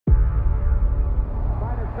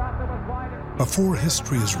Before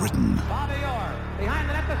history is written,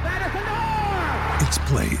 it's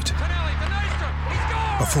played.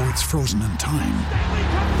 Before it's frozen in time,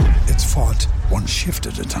 it's fought one shift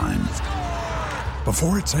at a time.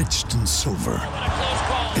 Before it's etched in silver,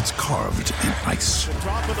 it's carved in ice.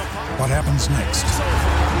 What happens next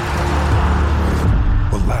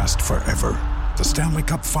will last forever. The Stanley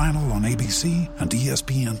Cup Final on ABC and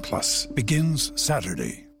ESPN Plus begins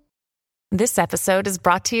Saturday. This episode is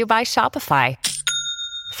brought to you by Shopify.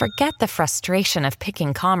 Forget the frustration of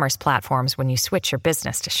picking commerce platforms when you switch your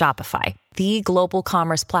business to Shopify, the global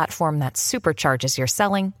commerce platform that supercharges your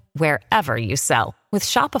selling wherever you sell. With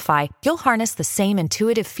Shopify, you'll harness the same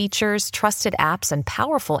intuitive features, trusted apps, and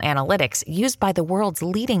powerful analytics used by the world's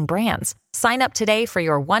leading brands. Sign up today for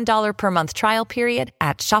your $1 per month trial period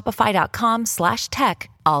at shopify.com/tech,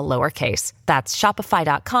 all lowercase. That's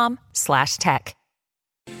shopify.com/tech.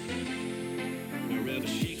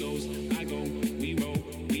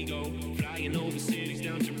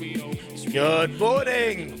 Good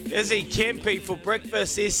morning, Izzy Kempe for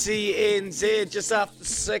breakfast, SCNZ, just after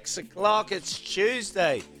 6 o'clock. It's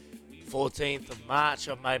Tuesday, 14th of March.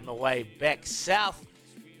 I've made my way back south,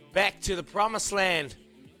 back to the promised land,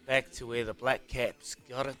 back to where the Black Caps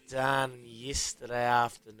got it done yesterday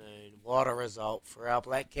afternoon. What a result for our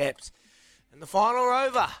Black Caps in the final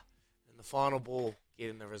over, in the final ball,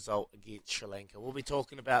 getting the result against Sri Lanka. We'll be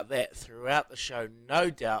talking about that throughout the show, no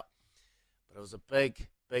doubt, but it was a big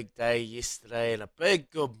day yesterday, and a big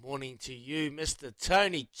good morning to you, Mr.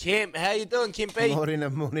 Tony Kemp. How you doing, Kempy?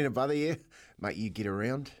 Morning, brother, yeah. Mate, you get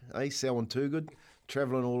around, Selwyn too good,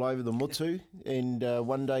 travelling all over the Mutu, and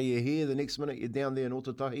one day you're here, the next minute you're down there in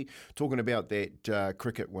Otatahi, talking about that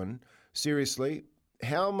cricket win. Seriously,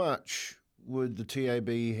 how much would the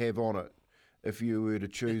TAB have on it if you were to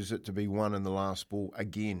choose it to be won in the last ball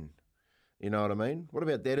again? You know what I mean? What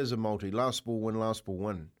about that as a multi? Last ball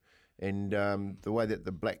win. And the way that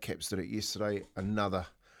the Black Caps did it yesterday,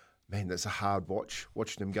 that's a hard watch.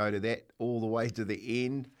 Watching them go to that all the way to the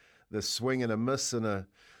end, the swing and a miss and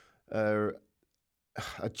a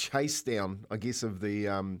chase down, I guess, of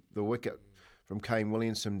the wicket from Kane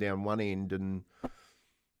Williamson down one end. And,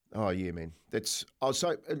 oh, yeah, man. Such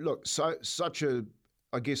a,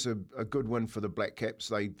 I guess, a good win for the Black Caps.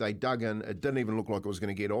 They dug in. It didn't even look like it was going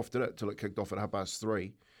to get off, did it, till it kicked off at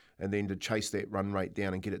 3:30. And then to chase that run rate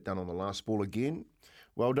down and get it done on the last ball again.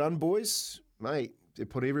 Well done, boys. Mate, they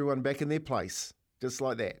put everyone back in their place, just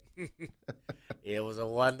like that. Yeah, it was a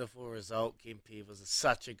wonderful result, Kempe. It was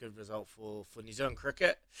such a good result for New Zealand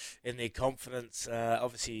cricket and their confidence.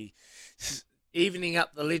 Obviously, evening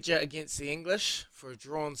up the ledger against the English for a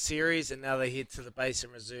drawn series, and now they head to the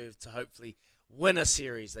Basin Reserve to hopefully win a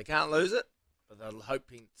series. They can't lose it, but they're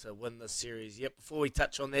hoping to win this series. Yep, before we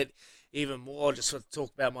touch on that even more, I just want to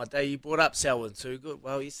talk about my day. You brought up Selwyn too good.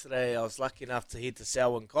 Well, yesterday I was lucky enough to head to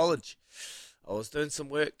Selwyn College. I was doing some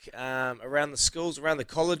work around the schools, around the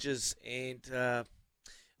colleges, and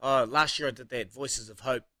last year I did that Voices of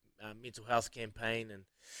Hope mental health campaign, and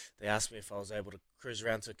they asked me if I was able to cruise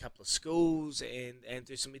around to a couple of schools and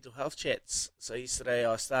do some mental health chats. So yesterday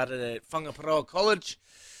I started at Whangaparoa College,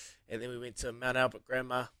 and then we went to Mount Albert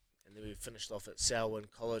Grammar, and then we finished off at Selwyn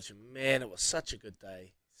College. And man, it was such a good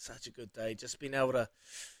day. Such a good day. Just being able to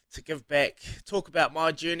give back, talk about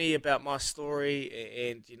my journey, about my story,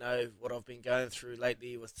 and what I've been going through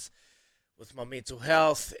lately with my mental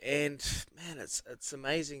health. And man, it's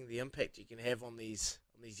amazing the impact you can have on these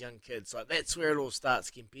young kids. Like, that's where it all starts,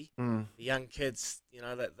 Kempy. The young kids,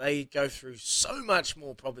 that they go through so much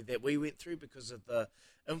more probably that we went through because of the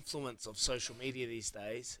influence of social media these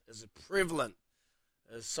days is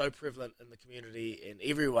so prevalent in the community and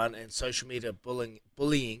everyone, and social media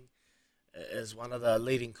bullying is one of the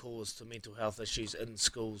leading causes to mental health issues in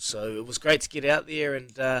schools. So it was great to get out there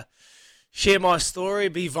and share my story,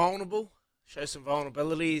 be vulnerable, show some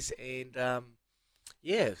vulnerabilities, and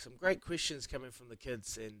some great questions coming from the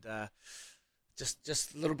kids, and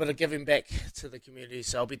just a little bit of giving back to the community.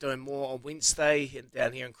 So I'll be doing more on Wednesday, and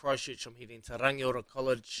down here in Christchurch I'm heading to Rangiora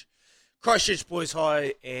College, Christchurch Boys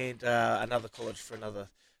High, and another college for another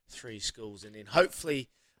 3 schools. And then hopefully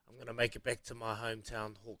I'm going to make it back to my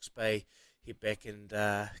hometown, Hawke's Bay, head back and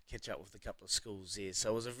catch up with a couple of schools there.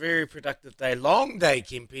 So it was a very productive day. Long day,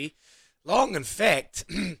 Kempy. Long, in fact,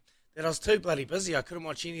 that I was too bloody busy. I couldn't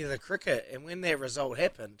watch any of the cricket. And when that result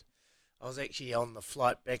happened, I was actually on the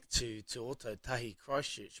flight back to Otautahi,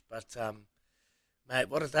 Christchurch. But, mate,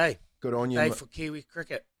 what a day. Good on you, day for Kiwi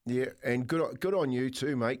cricket. Yeah, and good on you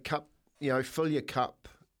too, mate. Cup, fill your cup,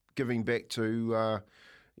 giving back to,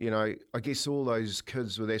 I guess all those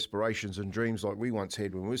kids with aspirations and dreams like we once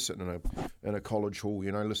had when we were sitting in a college hall,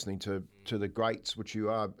 listening to the greats, which you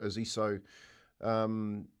are, Izzy. So,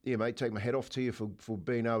 mate, take my hat off to you for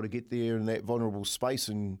being able to get there in that vulnerable space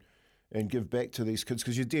and give back to these kids,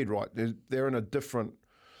 because you're dead right. They're in a different.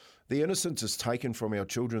 The innocence is taken from our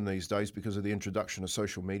children these days because of the introduction of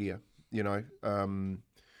social media.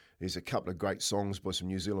 There's a couple of great songs by some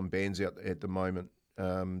New Zealand bands out at the moment.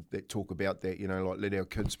 That talk about that, like let our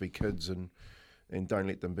kids be kids and don't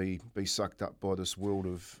let them be sucked up by this world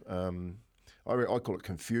of, I call it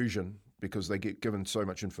confusion, because they get given so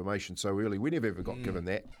much information so early. We never ever got given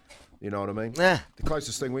that, you know what I mean? Nah. The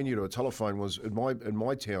closest thing we knew to a telephone was, in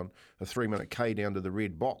my town, a 3-minute K down to the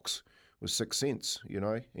red box was 6 cents,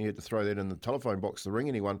 and you had to throw that in the telephone box to ring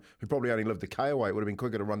anyone who probably only lived a K away. It would have been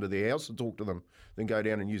quicker to run to their house and talk to them than go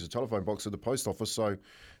down and use a telephone box at the post office. So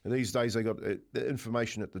these days they got the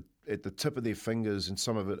information at the tip of their fingers, and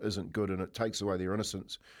some of it isn't good, and it takes away their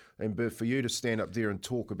innocence. And for you to stand up there and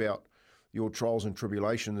talk about your trials and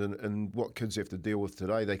tribulations and what kids have to deal with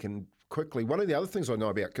today, they can quickly. One of the other things I know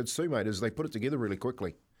about kids too, mate, is they put it together really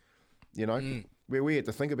quickly. Where we had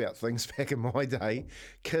to think about things back in my day,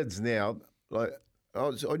 kids now, like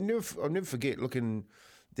I'll never forget looking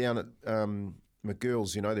down at my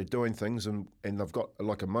girls. They're doing things and they've got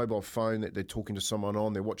like a mobile phone that they're talking to someone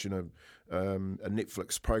on. They're watching a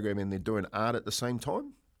Netflix program and they're doing art at the same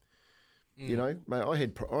time. Mate, I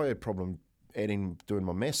had problem doing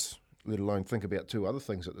my maths, let alone think about 2 other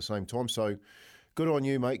things at the same time. So. Good on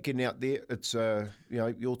you, mate, getting out there. It's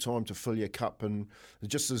your time to fill your cup, and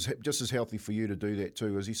just as healthy for you to do that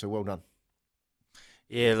too, Izzy. So well done.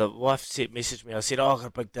 Yeah, the wife messaged me. I said, "Oh, I got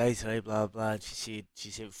a big day today, blah blah." And she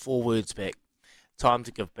said 4 words back: "Time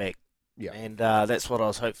to give back." Yeah, and that's what I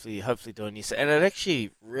was hopefully doing yesterday. And it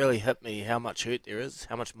actually really hit me how much hurt there is,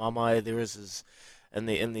 how much mamae there is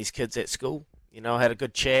in these kids at school. I had a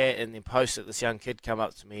good chat, and then posted this young kid come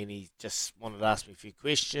up to me, and he just wanted to ask me a few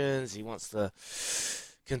questions. He wants to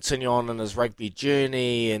continue on in his rugby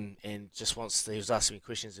journey, and he was asking me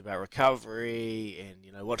questions about recovery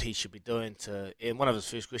and what he should be doing to. And one of his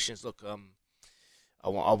first questions, look, I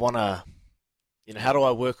want to, how do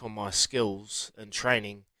I work on my skills in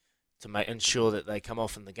training to ensure that they come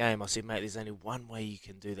off in the game? I said, mate, there's only one way you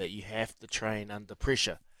can do that. You have to train under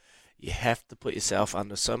pressure. You have to put yourself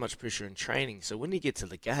under so much pressure in training. So when you get to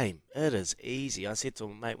the game, it is easy. I said to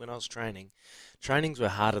him, mate, when I was trainings were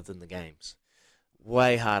harder than the games.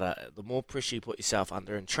 Way harder. The more pressure you put yourself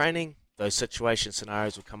under in training, those situation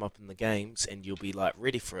scenarios will come up in the games and you'll be like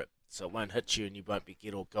ready for it. So it won't hit you and you won't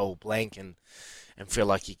go all blank and feel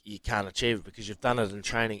like you can't achieve it because you've done it in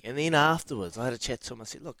training. And then afterwards, I had a chat to him. I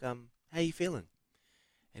said, look, how are you feeling?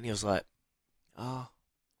 And he was like, oh,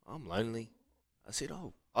 I'm lonely. I said,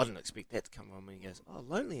 oh, I didn't expect that to come on. And he goes, oh,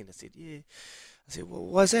 lonely? And I said, yeah. I said, well,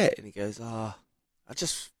 why's that? And he goes, I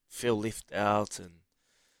just feel left out and,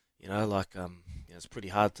 it's pretty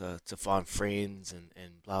hard to find friends and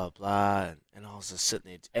blah, blah, blah. And I was just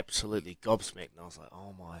sitting there absolutely gobsmacked. And I was like,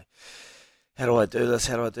 oh, my, how do I do this?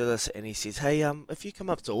 How do I do this? And he says, hey, if you come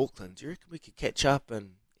up to Auckland, do you reckon we could catch up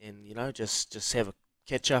and just have a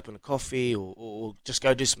catch up and a coffee or just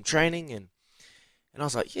go do some training? And I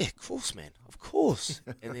was like, yeah, of course, man, of course.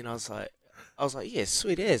 And then I was like, yeah,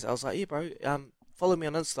 sweet as. I was like, yeah, bro, follow me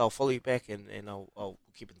on Insta, I'll follow you back and I'll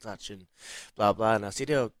keep in touch and blah, blah. And I said,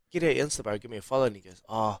 yeah, get out Insta, bro, give me a follow. And he goes,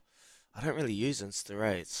 oh, I don't really use Insta,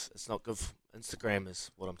 right? It's not good for Instagram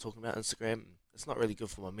is what I'm talking about, Instagram. It's not really good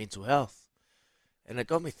for my mental health. And it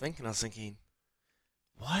got me thinking, I was thinking,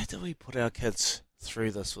 why do we put our kids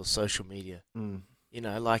through this with social media? You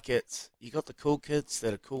got the cool kids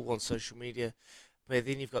that are cool on social media, but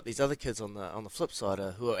then you've got these other kids on the flip side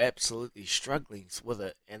who are absolutely struggling with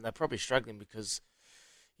it, and they're probably struggling because,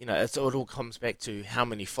 it all comes back to how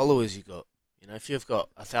many followers you got. If you've got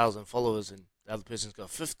 1,000 followers and the other person's got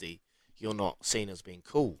 50, you're not seen as being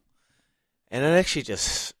cool. And it actually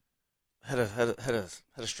just hit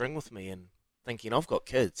a string with me, and thinking I've got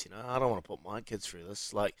kids, I don't want to put my kids through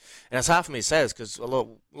this. And it's hard for me to say this because a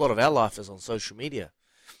lot of our life is on social media.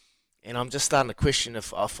 And I'm just starting to question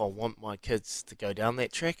if I want my kids to go down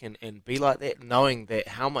that track and be like that, knowing that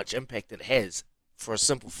how much impact it has for a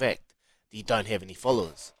simple fact that you don't have any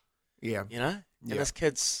followers. Yeah. And this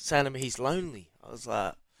kid's saying to me he's lonely. I was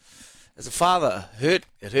like, as a father, it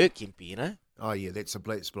hurt Kempy, Oh, yeah, that's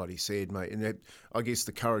bloody sad, mate. And I guess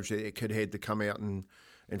the courage that a kid had to come out and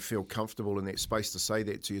feel comfortable in that space to say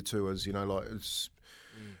that to you too is,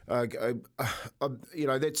 That's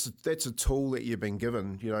a tool that you've been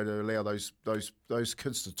given, to allow those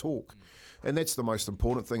kids to talk. And that's the most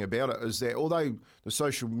important thing about it, is that although the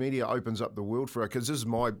social media opens up the world for our kids, this is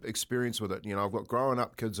my experience with it. I've got growing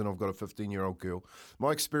up kids and I've got a 15-year-old girl.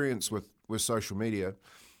 My experience with social media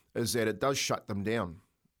is that it does shut them down.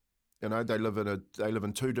 They live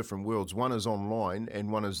in two different worlds. One is online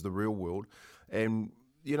and one is the real world. And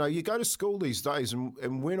you go to school these days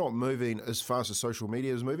and we're not moving as fast as social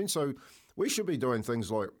media is moving. So we should be doing things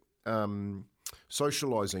like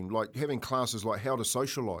socialising, like having classes like how to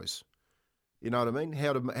socialise. You know what I mean?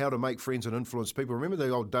 How to make friends and influence people. Remember the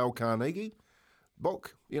old Dale Carnegie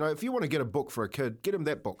book? If you want to get a book for a kid, get him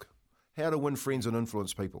that book, How to Win Friends and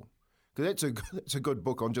Influence People. Because that's a good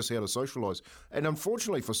book on just how to socialise. And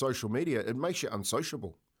unfortunately for social media, it makes you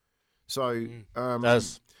unsociable. So it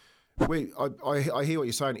does. I hear what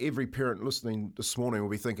you're saying. Every parent listening this morning will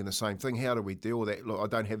be thinking the same thing. How do we deal with that? Look, I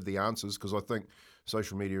don't have the answers because I think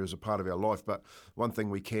social media is a part of our life. But one thing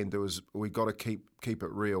we can do is we've got to keep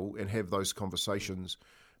it real and have those conversations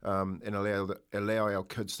and allow our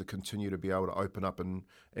kids to continue to be able to open up and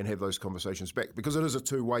have those conversations back, because it is a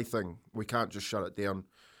two-way thing. We can't just shut it down.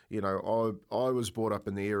 I was brought up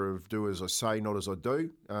in the era of do as I say, not as I do.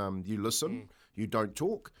 You listen, you don't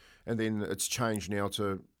talk. And then it's changed now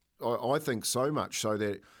to, I think, so much so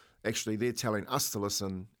that actually they're telling us to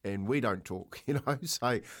listen and we don't talk,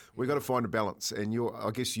 So we've got to find a balance. And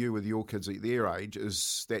I guess you with your kids at their age,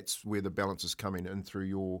 that's where the balance is coming in through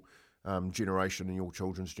your generation and your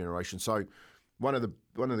children's generation. So one of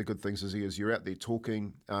the good things is you're out there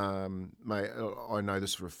talking. Mate, I know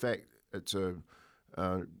this for a fact. It's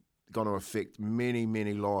going to affect many,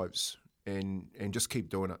 many lives, and just keep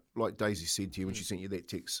doing it. Like Daisy said to you when she sent you that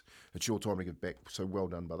text, it's your time to give back. So well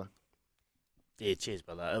done, brother. Yeah, cheers,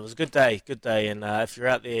 brother. It was a good day, and if you're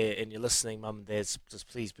out there and you're listening, mum and dads, just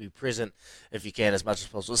please be present if you can as much as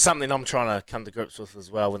possible. It's something I'm trying to come to grips with as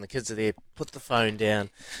well. When the kids are there, put the phone down,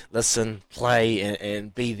 listen, play,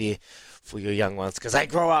 and be there for your young ones, because they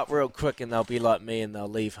grow up real quick and they'll be like me and they'll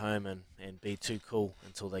leave home and be too cool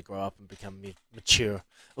until they grow up and become mature.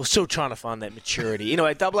 We're still trying to find that maturity.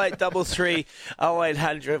 Anyway, 8833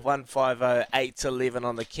 0800 150 811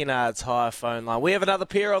 on the Kennards Hire phone line. We have another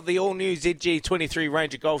pair of the all-new ZG23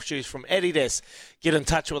 Ranger golf shoes from Adidas. Get in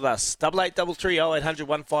touch with us. 8833 0800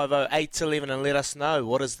 150 811 and let us know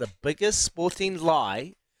what is the biggest sporting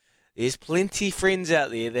lie. There's plenty of friends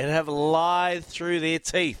out there that have lied through their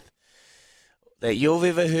teeth that you've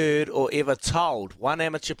ever heard or ever told. One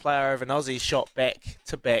amateur player over an Aussie shot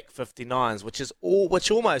back-to-back 59s, which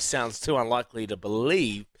almost sounds too unlikely to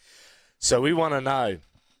believe. So we want to know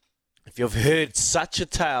if you've heard such a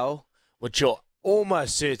tale, which you're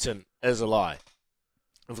almost certain is a lie.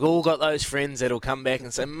 We've all got those friends that'll come back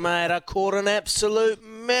and say, mate, I caught an absolute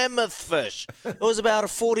mammoth fish. It was about a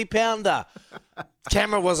 40-pounder.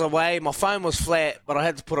 Camera was away, my phone was flat, but I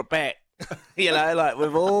had to put it back.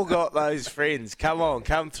 We've all got those friends. Come on,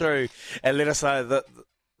 come through and let us know. The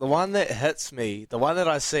one that hits me, the one that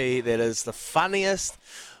I see that is the funniest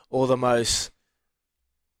or the most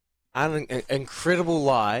incredible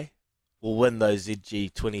lie will win those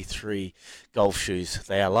ZG23 golf shoes.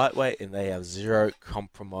 They are lightweight and they have zero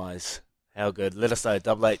compromise. How good. Let us know,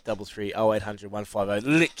 8833 0800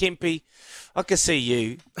 150. Kempy, I can see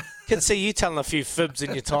you. Telling a few fibs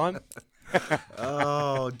in your time.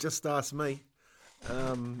 Oh, just ask me.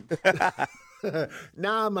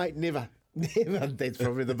 Nah, mate, never. That's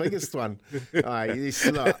probably the biggest one. I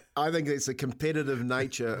think it's a competitive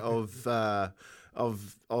nature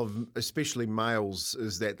of especially males,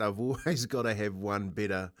 is that they've always got to have one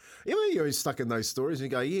better. You're stuck in those stories and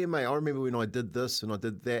you go, yeah, mate, I remember when I did this and I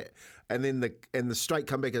did that, and then the straight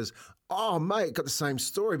comeback is, oh, mate, got the same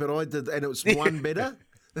story, but I did, and it was one better.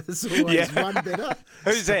 It's always one better.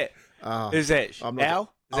 Who's that? Who's that?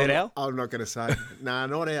 Al? Is that Al? I'm not going to say. No,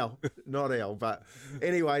 not Al. Not Al. But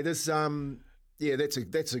anyway, this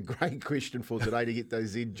that's a great question for today to get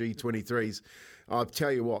those ZG23s. I'll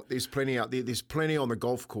tell you what, there's plenty out there. There's plenty on the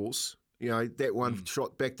golf course. That one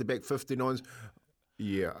shot back-to-back 59s.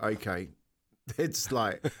 Yeah, okay. That's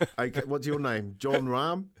like, okay, what's your name? John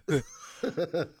Rahm?